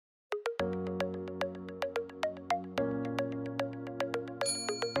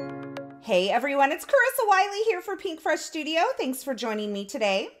Hey everyone, it's Carissa Wiley here for Pinkfresh Studio. Thanks for joining me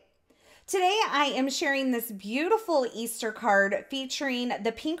today. Today I am sharing this beautiful Easter card featuring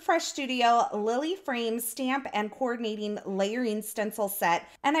the Pinkfresh Studio Lily Frame Stamp and Coordinating Layering Stencil Set.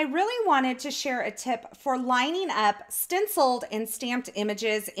 And I really wanted to share a tip for lining up stenciled and stamped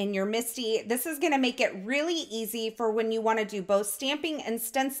images in your MISTI. This is going to make it really easy for when you want to do both stamping and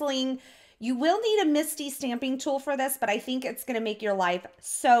stenciling. You will need a MISTI stamping tool for this, but I think it's going to make your life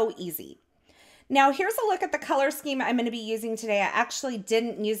so easy. Now here's a look at the color scheme I'm going to be using today. I actually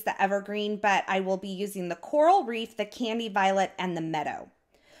didn't use the evergreen, but I will be using the coral reef, the candy violet, and the meadow.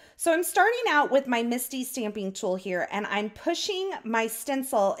 So I'm starting out with my MISTI stamping tool here, and I'm pushing my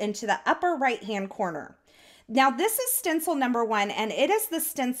stencil into the upper right hand corner. Now this is stencil number 1, and it is the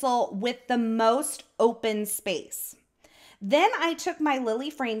stencil with the most open space. Then I took my lily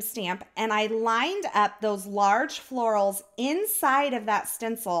frame stamp and I lined up those large florals inside of that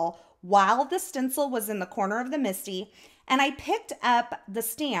stencil while the stencil was in the corner of the MISTI, and I picked up the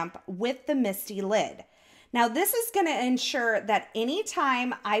stamp with the MISTI lid. Now this is going to ensure that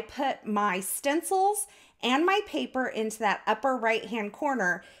anytime I put my stencils and my paper into that upper right hand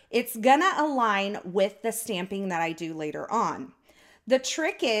corner, it's going to align with the stamping that I do later on. The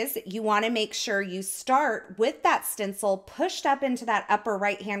trick is you want to make sure you start with that stencil pushed up into that upper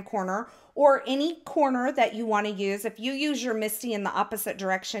right hand corner, or any corner that you want to use. If you use your MISTI in the opposite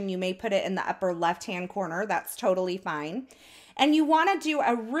direction, you may put it in the upper left hand corner. That's totally fine. And you want to do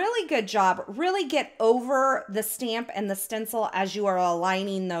a really good job, really get over the stamp and the stencil as you are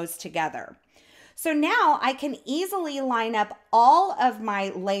aligning those together. So now I can easily line up all of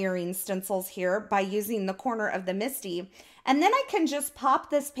my layering stencils here by using the corner of the MISTI. And then I can just pop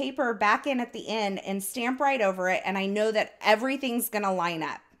this paper back in at the end and stamp right over it, and I know that everything's going to line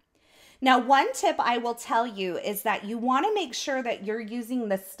up. Now, one tip I will tell you is that you want to make sure that you're using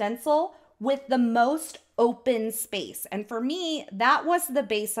the stencil with the most open space. And for me, that was the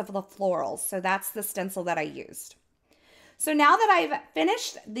base of the florals. So that's the stencil that I used. So now that I've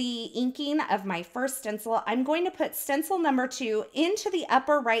finished the inking of my first stencil, I'm going to put stencil number 2 into the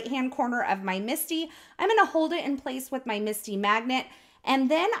upper right-hand corner of my MISTI. I'm going to hold it in place with my MISTI magnet, and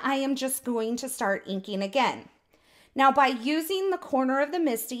then I am just going to start inking again. Now, by using the corner of the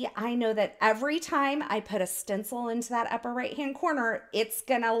MISTI, I know that every time I put a stencil into that upper right-hand corner, it's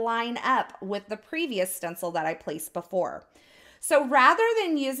going to line up with the previous stencil that I placed before. So rather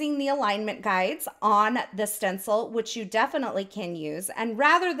than using the alignment guides on the stencil, which you definitely can use, and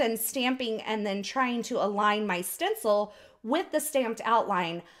rather than stamping and then trying to align my stencil with the stamped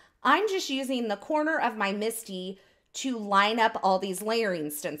outline, I'm just using the corner of my MISTI to line up all these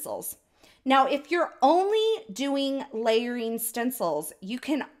layering stencils. Now, if you're only doing layering stencils, you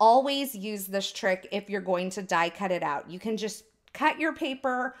can always use this trick if you're going to die cut it out. You can just cut your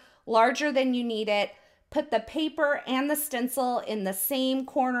paper larger than you need it, put the paper and the stencil in the same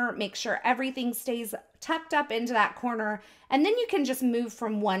corner, make sure everything stays tucked up into that corner, and then you can just move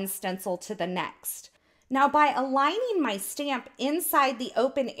from one stencil to the next. Now, by aligning my stamp inside the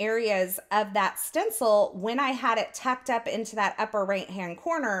open areas of that stencil when I had it tucked up into that upper right-hand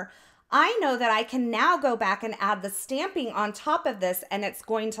corner, I know that I can now go back and add the stamping on top of this, and it's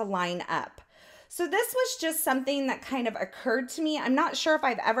going to line up. So this was just something that kind of occurred to me. I'm not sure if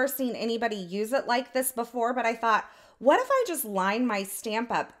I've ever seen anybody use it like this before, but I thought, what if I just line my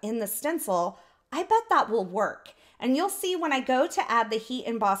stamp up in the stencil? I bet that will work. And you'll see when I go to add the heat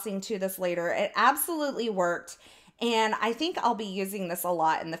embossing to this later, it absolutely worked. And I think I'll be using this a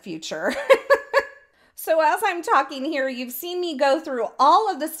lot in the future. So as I'm talking here, you've seen me go through all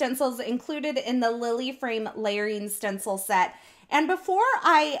of the stencils included in the Lily Frame Layering Stencil Set. And before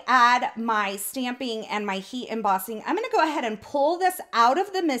I add my stamping and my heat embossing, I'm going to go ahead and pull this out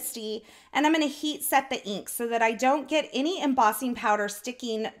of the MISTI, and I'm going to heat set the ink so that I don't get any embossing powder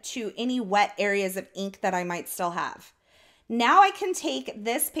sticking to any wet areas of ink that I might still have. Now I can take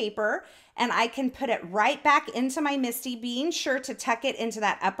this paper and I can put it right back into my MISTI, being sure to tuck it into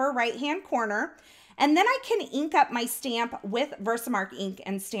that upper right-hand corner. And then I can ink up my stamp with Versamark ink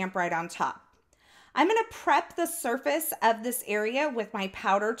and stamp right on top. I'm going to prep the surface of this area with my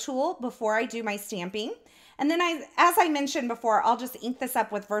powder tool before I do my stamping. And then as I mentioned before, I'll just ink this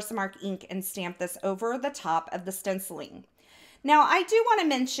up with Versamark ink and stamp this over the top of the stenciling. Now, I do want to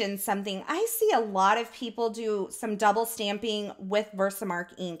mention something. I see a lot of people do some double stamping with Versamark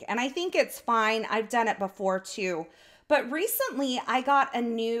ink, and I think it's fine. I've done it before too. But recently I got a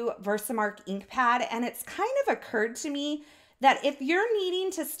new Versamark ink pad, and it's kind of occurred to me that if you're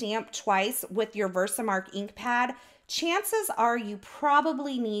needing to stamp twice with your Versamark ink pad, chances are you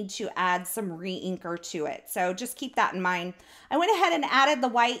probably need to add some re-inker to it. So just keep that in mind. I went ahead and added the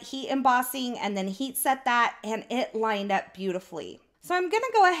white heat embossing and then heat set that, and it lined up beautifully. So I'm going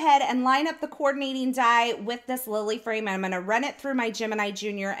to go ahead and line up the coordinating die with this lily frame. I'm going to run it through my Gemini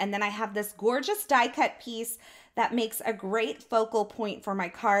Junior, and then I have this gorgeous die cut piece that makes a great focal point for my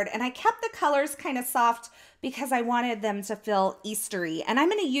card. And I kept the colors kind of soft because I wanted them to feel Eastery. And I'm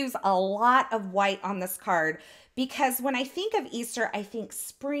going to use a lot of white on this card because when I think of Easter, I think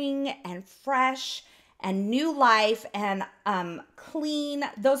spring and fresh and new life and clean.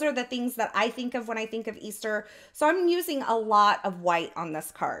 Those are the things that I think of when I think of Easter. So I'm using a lot of white on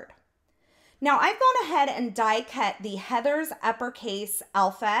this card. Now I've gone ahead and die cut the Heather's uppercase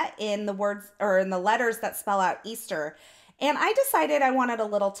alpha in the words or in the letters that spell out Easter. And I decided I wanted a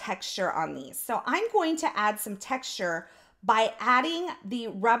little texture on these. So I'm going to add some texture by adding the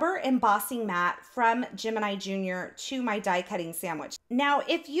rubber embossing mat from Gemini Junior to my die cutting sandwich. Now,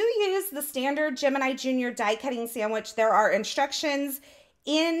 if you use the standard Gemini Junior die cutting sandwich, there are instructions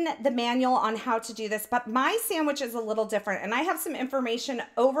in the manual on how to do this, but my sandwich is a little different, and I have some information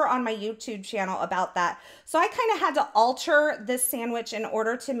over on my YouTube channel about that. So I kind of had to alter this sandwich in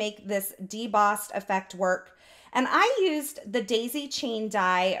order to make this debossed effect work. And I used the daisy chain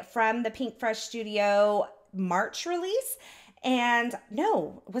die from the Pinkfresh Studio March release. And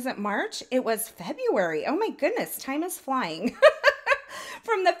no, it wasn't March, it was February. Oh my goodness, time is flying.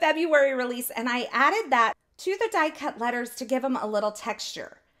 From the February release, and I added that to the die cut letters to give them a little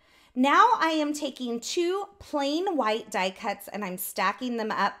texture. Now I am taking 2 plain white die cuts and I'm stacking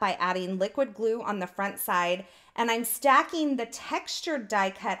them up by adding liquid glue on the front side, and I'm stacking the textured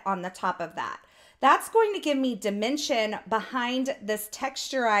die cut on the top of that. That's going to give me dimension behind this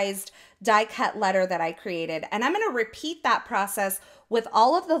texturized die cut letter that I created. And I'm going to repeat that process with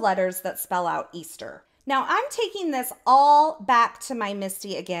all of the letters that spell out Easter. Now I'm taking this all back to my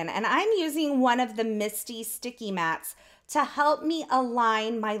Misty again, and I'm using one of the Misty sticky mats to help me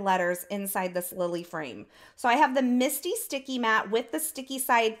align my letters inside this lily frame. So I have the Misty sticky mat with the sticky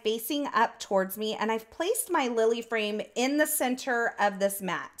side facing up towards me, and I've placed my lily frame in the center of this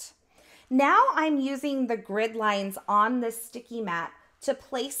mat. Now I'm using the grid lines on this sticky mat to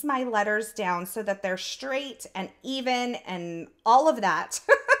place my letters down so that they're straight and even and all of that.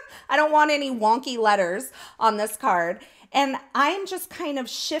 I don't want any wonky letters on this card. And I'm just kind of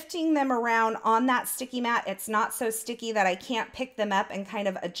shifting them around on that sticky mat. It's not so sticky that I can't pick them up and kind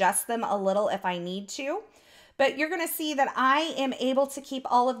of adjust them a little if I need to. But you're going to see that I am able to keep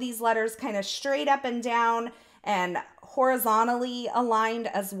all of these letters kind of straight up and down and horizontally aligned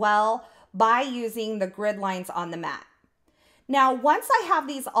as well by using the grid lines on the mat. Now, once I have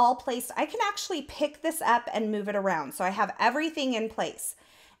these all placed, I can actually pick this up and move it around. So I have everything in place.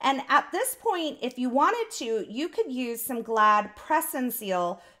 And at this point, if you wanted to, you could use some Glad press and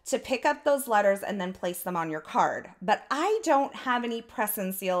seal to pick up those letters and then place them on your card. But I don't have any press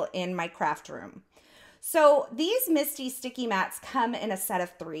and seal in my craft room. So these Misty sticky mats come in a set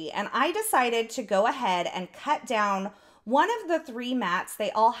of 3, and I decided to go ahead and cut down one of the 3 mats.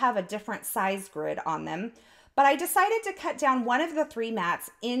 They all have a different size grid on them, but I decided to cut down one of the 3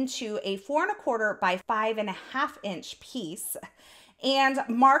 mats into a 4 1/4 by 5.5 inch piece and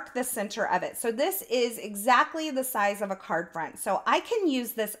mark the center of it. So this is exactly the size of a card front. So I can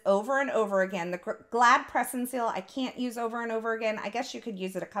use this over and over again. The Glad press and seal, I can't use over and over again. I guess you could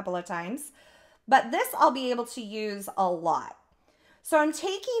use it a couple of times, but this I'll be able to use a lot. So I'm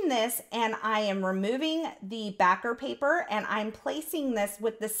taking this and I am removing the backer paper, and I'm placing this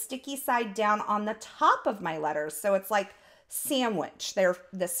with the sticky side down on the top of my letters. So it's like sandwich.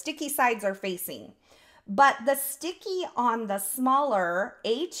 The sticky sides are facing. But the sticky on the smaller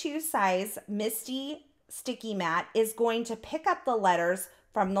A2 size Misty sticky mat is going to pick up the letters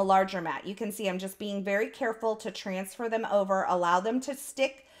from the larger mat. You can see I'm just being very careful to transfer them over, allow them to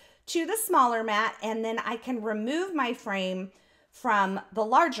stick to the smaller mat, and then I can remove my frame from the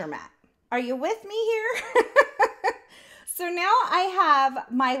larger mat. Are you with me here? So now I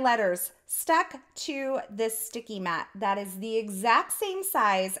have my letters stuck to this sticky mat that is the exact same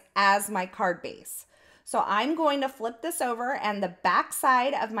size as my card base. So I'm going to flip this over, and the back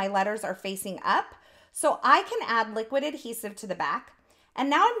side of my letters are facing up, so I can add liquid adhesive to the back. And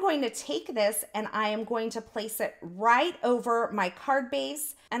now I'm going to take this and I am going to place it right over my card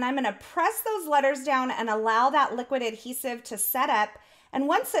base, and I'm going to press those letters down and allow that liquid adhesive to set up. And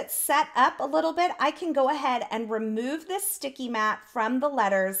once it's set up a little bit, I can go ahead and remove this sticky mat from the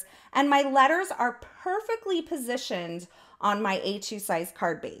letters, and my letters are perfectly positioned on my A2 size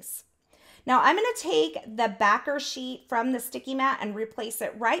card base. Now I'm going to take the backer sheet from the sticky mat and replace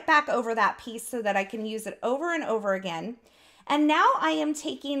it right back over that piece so that I can use it over and over again. And now I am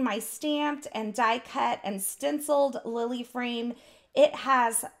taking my stamped and die cut and stenciled lily frame. It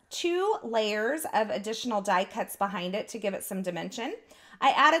has 2 layers of additional die cuts behind it to give it some dimension.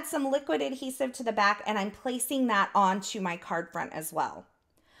 I added some liquid adhesive to the back and I'm placing that onto my card front as well.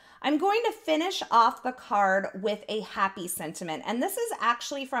 I'm going to finish off the card with a happy sentiment, and this is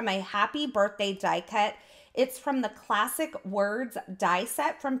actually from a happy birthday die cut. It's from the Classic Words die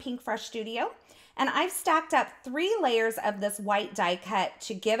set from Pinkfresh Studio, and I've stacked up 3 layers of this white die cut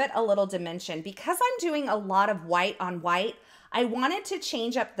to give it a little dimension. Because I'm doing a lot of white on white, I wanted to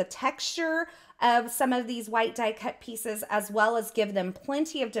change up the texture of some of these white die cut pieces as well as give them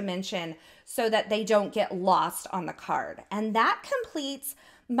plenty of dimension so that they don't get lost on the card. And that completes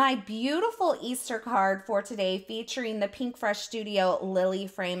my beautiful Easter card for today featuring the Pinkfresh Studio Lily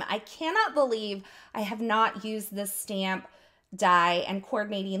frame. I cannot believe I have not used this stamp, die, and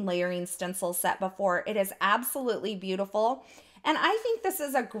coordinating layering stencil set before. It is absolutely beautiful. And I think this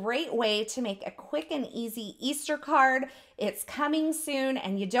is a great way to make a quick and easy Easter card. It's coming soon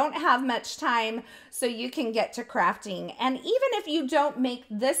and you don't have much time, so you can get to crafting. And even if you don't make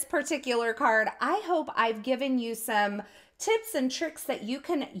this particular card, I hope I've given you some tips and tricks that you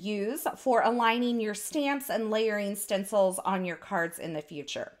can use for aligning your stamps and layering stencils on your cards in the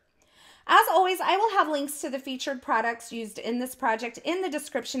future. As always, I will have links to the featured products used in this project in the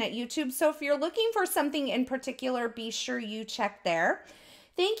description at YouTube, so if you're looking for something in particular, be sure you check there.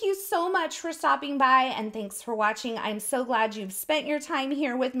 Thank you so much for stopping by, and thanks for watching. I'm so glad you've spent your time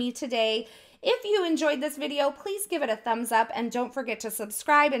here with me today. If you enjoyed this video, please give it a thumbs up and don't forget to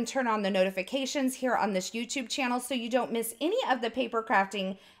subscribe and turn on the notifications here on this YouTube channel so you don't miss any of the paper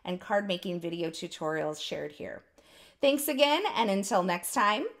crafting and card making video tutorials shared here. Thanks again, and until next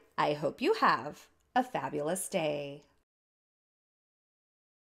time, I hope you have a fabulous day.